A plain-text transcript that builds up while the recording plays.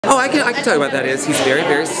Oh, I can talk about that. He's very,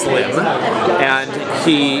 very slim, and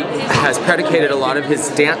he has predicated a lot of his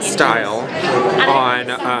dance style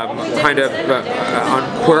on on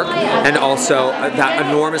quirk, and also that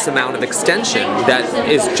enormous amount of extension that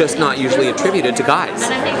is just not usually attributed to guys.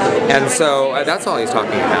 And so that's all he's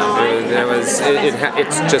talking about.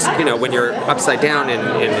 It's just, you know, when you're upside down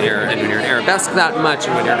and you're in arabesque that much,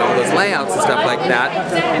 and when you're in all those layouts and stuff like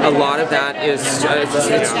that, a lot of that is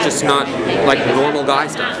it's just not like normal guy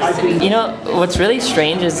stuff. You know, what's really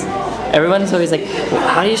strange is everyone's always like,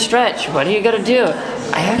 how do you stretch? What do you gotta do?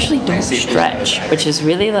 I actually don't stretch, which is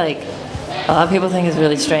really like, a lot of people think is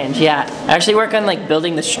really strange. Yeah, I actually work on like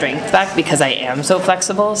building the strength back because I am so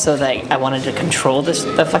flexible, so that I wanted to control the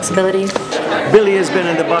flexibility. Billy has been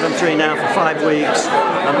in the bottom three now for 5 weeks,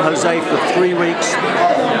 Jose for 3 weeks.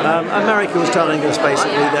 America was telling us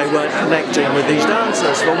basically they weren't connecting with these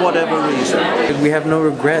dancers for whatever reason. We have no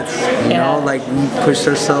regrets, you know, like we pushed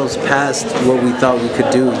ourselves past what we thought we could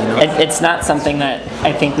do, you know. It's not something that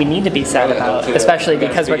I think we need to be sad about, especially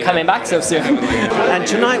because we're coming back so soon. And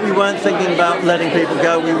tonight we weren't thinking about letting people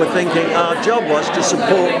go, we were thinking our job was to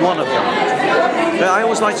support one of them. But I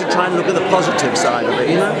always like to try and look at the positive side of it,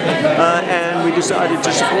 you know, and we decided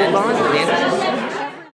to support Lauren.